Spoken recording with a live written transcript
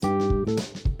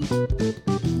Well,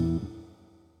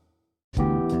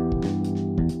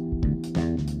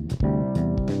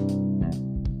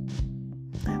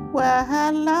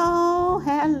 hello,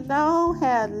 hello,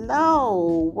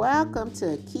 hello. Welcome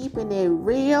to Keeping It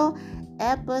Real,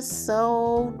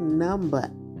 episode number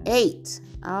 8.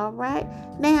 All right.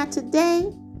 Now,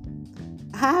 today,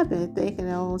 I've been thinking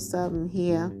on something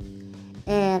here,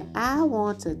 and I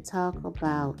want to talk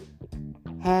about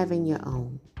having your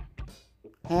own.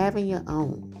 Having your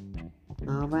own.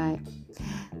 All right.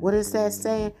 What is that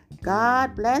saying?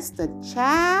 God bless the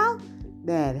child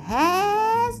that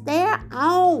has their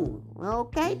own.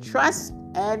 Okay? Trust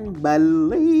and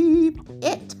believe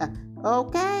it.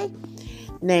 Okay?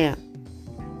 Now,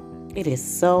 it is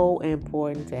so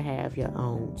important to have your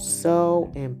own.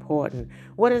 So important.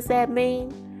 What does that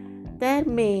mean? That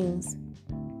means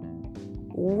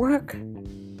work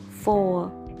for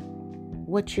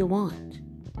what you want.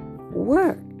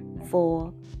 Work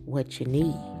for what you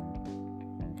need.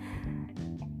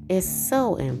 It's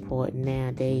so important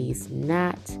nowadays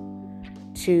not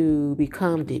to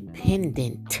become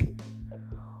dependent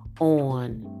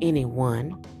on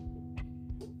anyone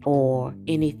or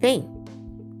anything,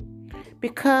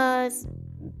 because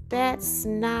that's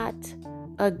not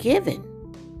a given,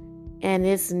 and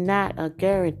it's not a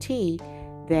guarantee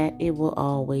that it will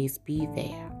always be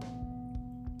there.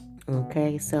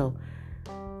 Okay, so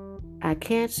I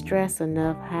can't stress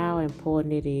enough how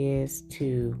important it is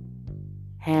to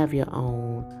have your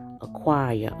own,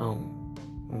 acquire your own,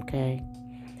 okay?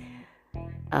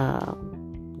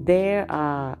 There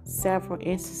are several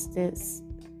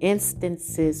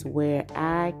instances where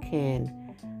I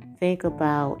can think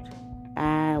about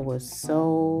I was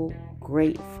so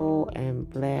grateful and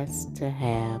blessed to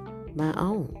have my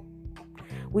own.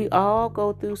 We all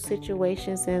go through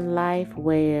situations in life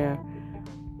where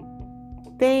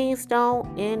things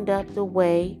don't end up the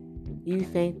way you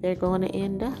think they're going to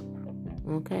end up.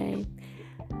 Okay?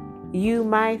 You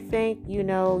might think, you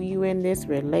in this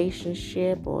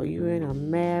relationship or you in a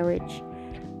marriage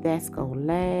that's going to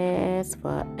last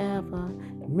forever.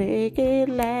 Make it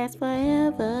last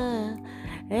forever,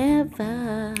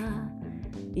 ever.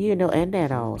 And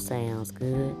that all sounds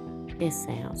good. It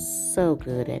sounds so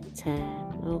good at the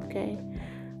time, okay?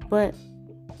 But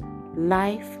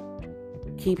life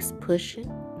keeps pushing.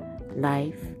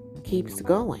 Life keeps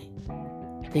going.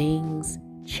 Things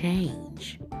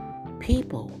change.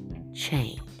 People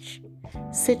change.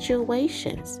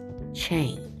 Situations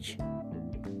change.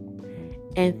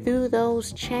 And through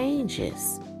those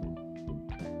changes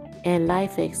and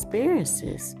life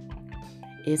experiences,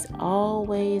 it's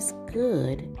always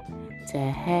good to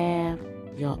have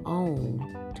your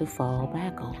own to fall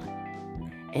back on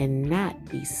and not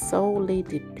be solely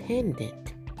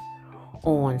dependent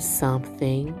on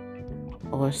something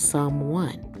or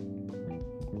someone.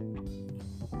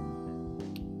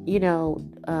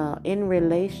 In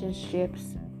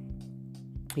relationships,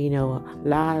 a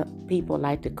lot of people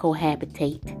like to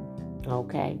cohabitate,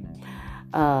 okay?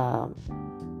 And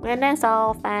that's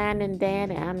all fine and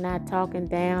dandy. I'm not talking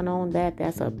down on that.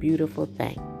 That's a beautiful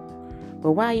thing.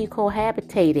 But while you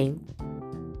cohabitating,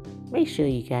 make sure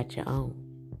you got your own.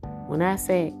 When I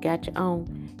say got your own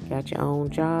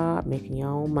job, making your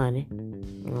own money,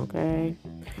 okay?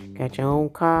 Got your own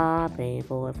car, paying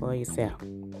for it for yourself.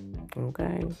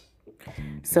 Okay,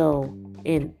 so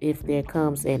if there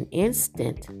comes an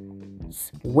instant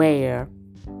where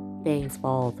things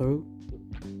fall through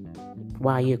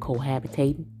while you're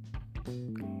cohabitating,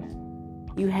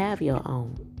 you have your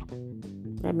own.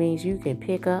 That means you can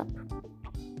pick up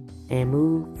and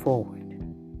move forward.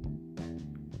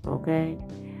 Okay,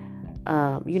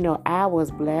 I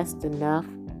was blessed enough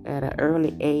at an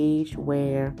early age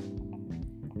where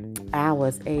I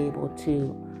was able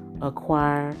to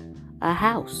acquire a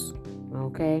house,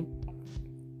 okay?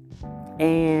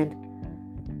 And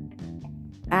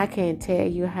I can't tell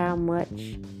you how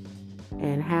much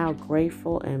and how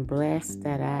grateful and blessed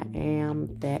that I am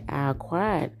that I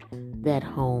acquired that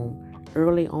home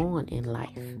early on in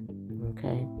life,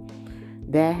 okay?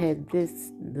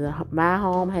 My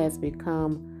home has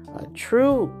become a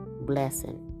true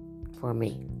blessing for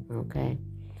me, okay?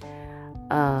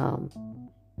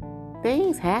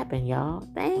 Things happen, y'all.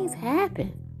 Things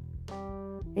happen.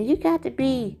 And you got to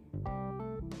be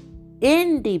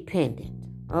independent,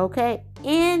 okay?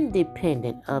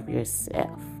 Independent of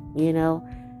yourself,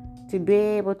 to be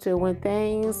able to, when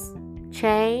things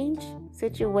change,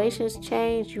 situations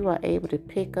change, you are able to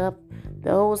pick up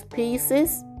those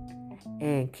pieces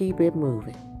and keep it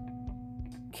moving.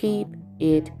 Keep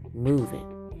it moving.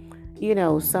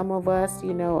 Some of us,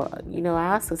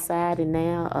 our society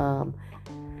now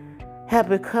have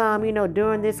become,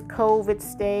 during this COVID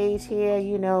stage here,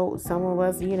 some of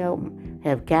us,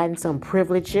 have gotten some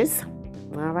privileges.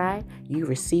 All right. You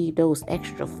received those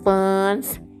extra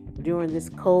funds during this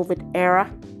COVID era.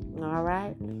 All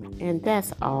right. And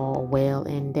that's all well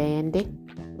and dandy.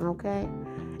 Okay.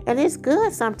 And it's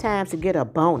good sometimes to get a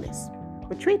bonus,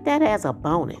 but treat that as a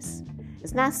bonus.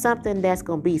 It's not something that's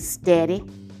going to be steady.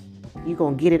 You're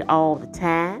going to get it all the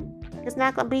time. It's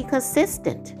not going to be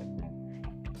consistent.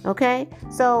 Okay?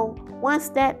 So once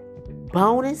that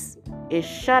bonus is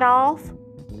shut off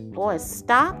or is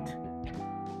stopped,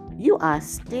 you are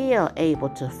still able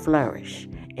to flourish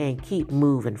and keep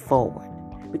moving forward.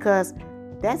 Because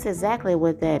that's exactly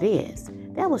what that is.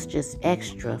 That was just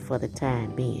extra for the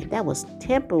time being. That was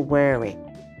temporary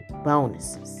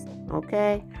bonuses.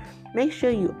 Okay? Make sure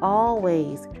you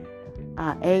always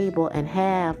are able and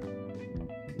have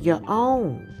your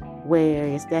own,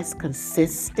 where that's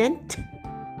consistent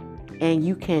and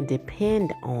you can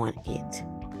depend on it.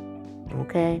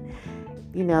 Okay?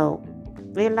 In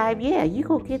life, you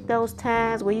gonna get those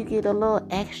times where you get a little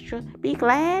extra. Be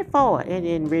glad for it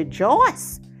and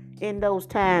rejoice in those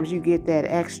times you get that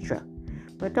extra.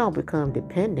 But don't become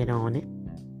dependent on it,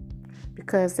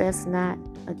 because that's not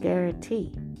a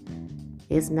guarantee.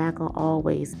 It's not going to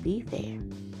always be there.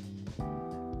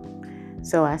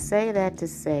 So I say that to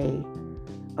say,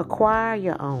 acquire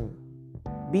your own.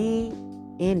 Be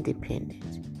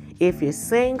independent. If you're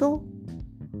single,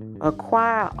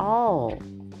 acquire all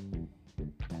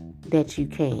that you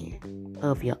can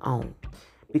of your own.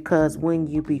 Because when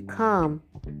you become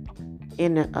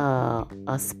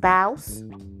a spouse,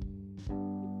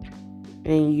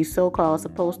 and you so-called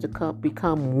supposed to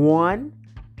become one,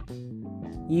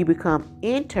 you become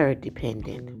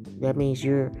interdependent. That means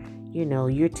you're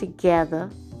together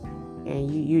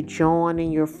and you're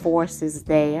joining your forces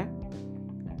there.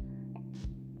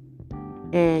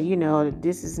 And,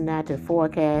 this is not to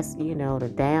forecast,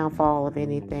 the downfall of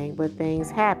anything, but things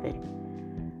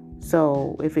happen.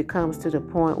 So if it comes to the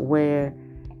point where,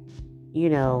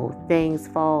 things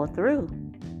fall through,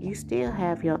 you still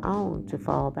have your own to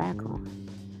fall back on.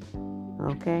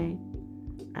 Okay?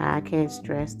 I can't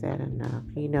stress that enough.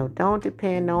 Don't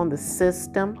depend on the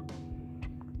system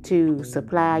to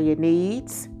supply your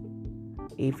needs.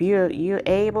 If you're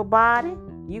able-bodied,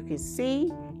 you can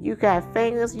see, you got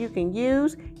fingers you can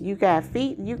use, you got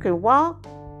feet you can walk,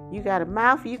 you got a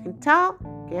mouth you can talk,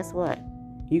 guess what?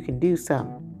 You can do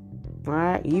something. All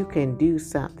right? You can do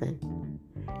something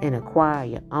and acquire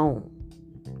your own.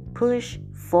 Push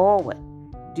forward.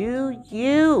 Do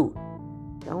you.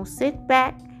 Don't sit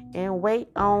back and wait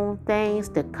on things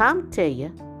to come to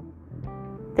you.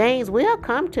 Things will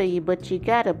come to you, but you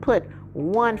got to put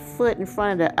one foot in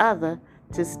front of the other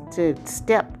to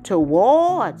step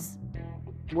towards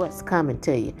what's coming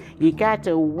to you. You got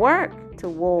to work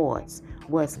towards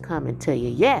what's coming to you.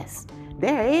 Yes,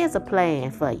 there is a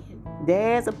plan for you.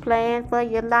 There's a plan for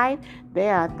your life.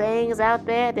 There are things out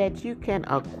there that you can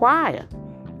acquire,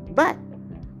 but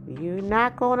you're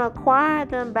not going to acquire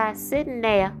them by sitting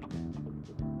there.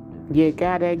 You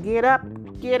got to get up,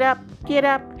 get up, get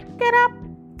up, get up.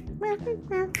 I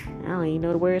don't even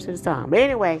know the words to the song. But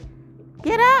anyway,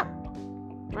 get up.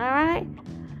 All right?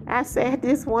 I said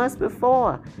this once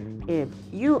before. If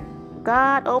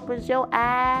God opens your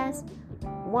eyes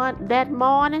that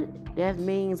morning, that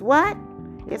means what?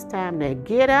 It's time to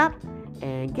get up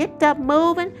and get up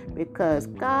moving, because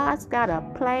God's got a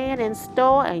plan in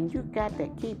store and you got to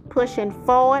keep pushing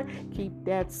forward. Keep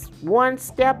that one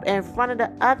step in front of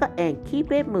the other and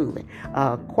keep it moving.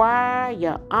 Acquire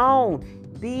your own.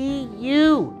 Be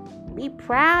you. Be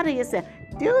proud of yourself.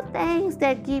 Do things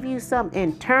that give you some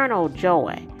internal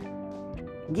joy.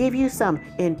 Give you some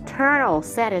internal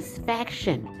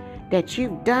satisfaction that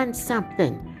you've done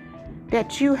something,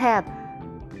 that you have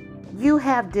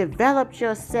developed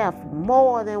yourself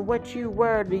more than what you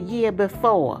were the year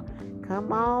before.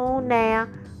 Come on now.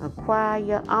 Acquire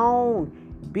your own.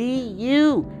 Be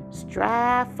you.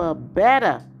 Strive for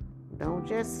better. Don't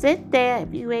just sit there.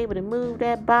 If you're able to move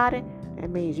that body, that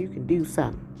means you can do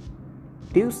something.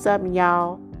 Do something,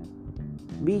 y'all.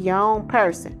 Be your own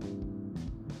person.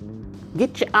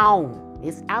 Get your own.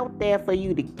 It's out there for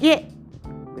you to get,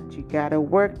 but you got to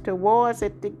work towards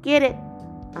it to get it.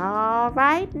 All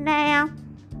right now.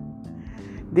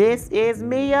 This is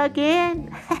me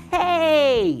again.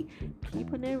 Hey,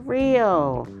 keeping it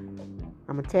real.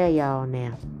 I'm going to tell y'all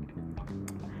now.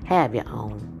 Have your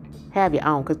own. Have your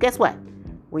own. Because guess what?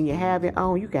 When you have your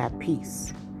own, you got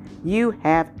peace. You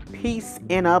have peace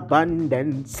in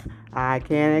abundance. I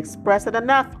can't express it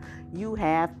enough. You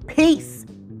have peace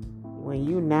when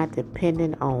you're not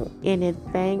dependent on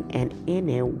anything and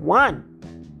anyone.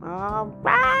 All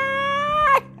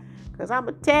right. Because I'm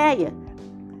going to tell you,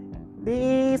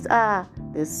 these are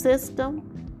the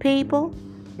system people.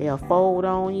 They'll fold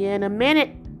on you in a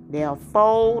minute. They'll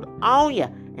fold on you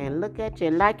and look at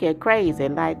you like you're crazy.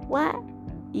 Like, what?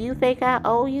 You think I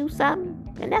owe you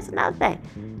something? And that's another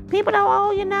thing. People don't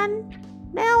owe you nothing.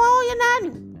 They don't owe you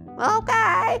nothing.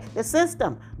 Okay? The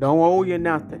system don't owe you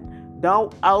nothing.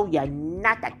 Don't owe you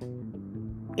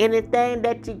nothing. Anything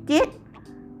that you get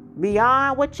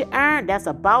beyond what you earn, that's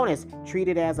a bonus. Treat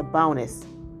it as a bonus.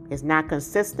 It's not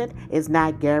consistent. It's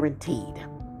not guaranteed.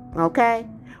 Okay?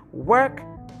 Work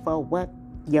for what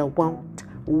you want.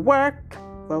 Work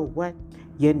for what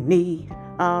you need.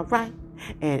 All right?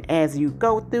 And as you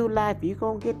go through life, you're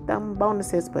going to get them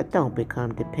bonuses, but don't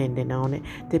become dependent on it.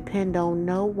 Depend on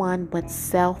no one but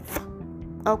self.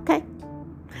 Okay?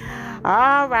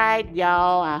 All right,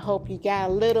 y'all. I hope you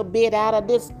got a little bit out of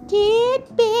this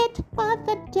tidbit for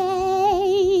the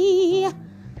day.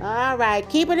 All right,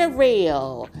 keeping it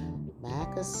real. My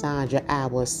Cassandra, I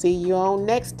will see you on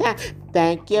next time.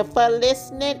 Thank you for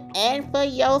listening and for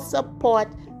your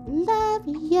support. Love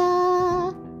ya.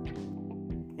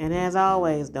 And as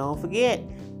always, don't forget,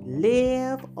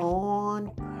 live on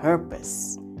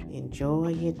purpose. Enjoy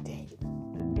your day.